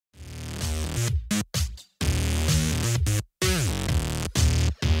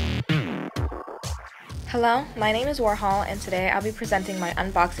Hello, my name is Warhol, and today I'll be presenting my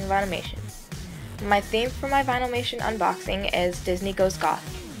unboxing Vinylmation. My theme for my Vinylmation unboxing is Disney Goes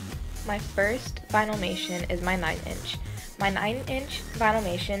Goth. My first Vinylmation is my 9-inch. My 9-inch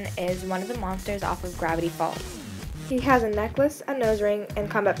Vinylmation is one of the monsters off of Gravity Falls. He has a necklace, a nose ring, and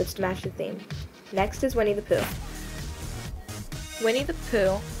combat boots to match the theme. Next is Winnie the Pooh. Winnie the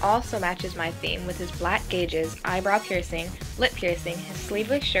Pooh also matches my theme with his black gauges, eyebrow piercing, lip piercing, his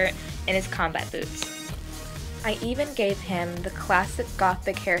sleeveless shirt, and his combat boots. I even gave him the classic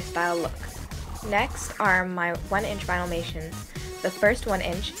gothic hairstyle look. Next are my 1-inch Vinylmations. The first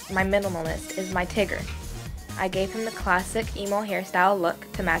 1-inch, my minimalist, is my Tigger. I gave him the classic emo hairstyle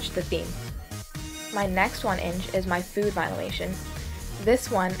look to match the theme. My next 1-inch is my food Vinylmation. This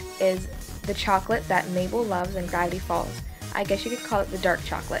one is the chocolate that Mabel loves in Gravity Falls. I guess you could call it the dark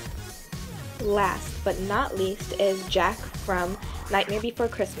chocolate. Last but not least is Jack from Nightmare Before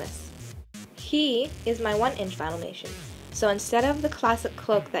Christmas. He is my 1-inch Vinylmation, so instead of the classic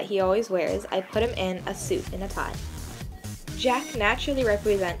cloak that he always wears, I put him in a suit and a tie. Jack naturally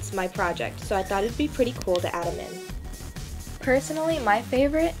represents my project, so I thought it'd be pretty cool to add him in. Personally, my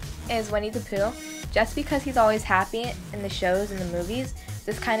favorite is Winnie the Pooh, just because he's always happy in the shows and the movies.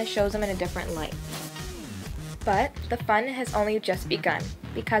 This kind of shows him in a different light. But the fun has only just begun,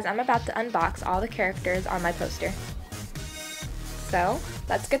 because I'm about to unbox all the characters on my poster. So,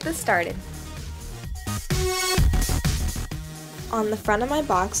 let's get this started. On the front of my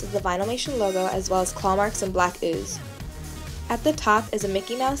box is the Vinylmation logo as well as claw marks and black ooze. At the top is a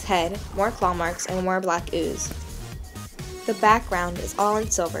Mickey Mouse head, more claw marks, and more black ooze. The background is all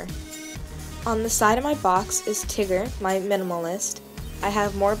in silver. On the side of my box is Tigger, my minimalist. I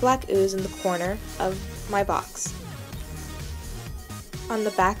have more black ooze in the corner of my box. On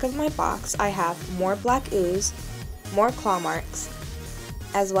the back of my box I have more black ooze, more claw marks,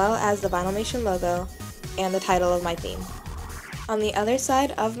 as well as the Vinylmation logo and the title of my theme. On the other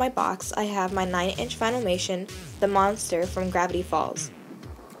side of my box I have my 9-inch Vinylmation, the monster from Gravity Falls.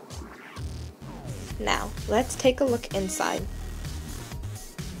 Now, let's take a look inside.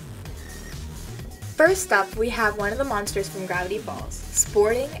 First up, we have one of the monsters from Gravity Falls,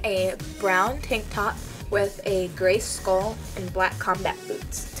 sporting a brown tank top with a gray skull and black combat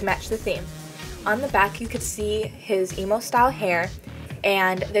boots to match the theme. On the back you could see his emo style hair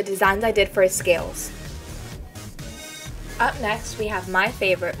and the designs I did for his scales. Up next we have my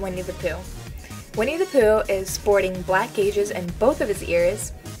favorite, Winnie the Pooh. Winnie the Pooh is sporting black gauges in both of his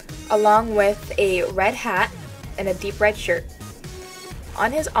ears, along with a red hat and a deep red shirt.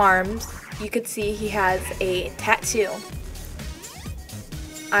 On his arms you could see he has a tattoo.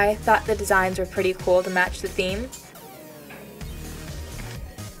 I thought the designs were pretty cool to match the theme.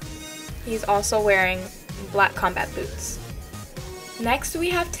 He's also wearing black combat boots. Next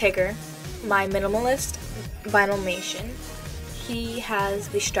we have Tigger, my minimalist Vinylmation. He has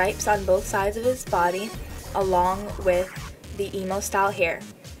the stripes on both sides of his body, along with the emo style hair.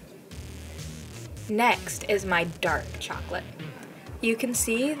 Next is my dark chocolate. You can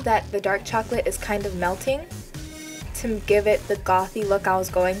see that the dark chocolate is kind of melting to give it the gothy look I was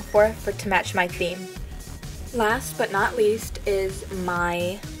going for to match my theme. Last but not least is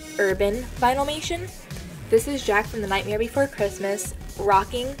my urban Vinylmation. This is Jack from the Nightmare Before Christmas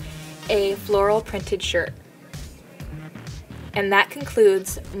rocking a floral printed shirt. And that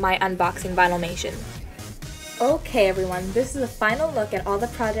concludes my unboxing Vinylmation. Okay everyone, this is a final look at all the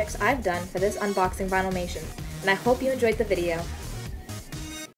projects I've done for this unboxing Vinylmation, and I hope you enjoyed the video.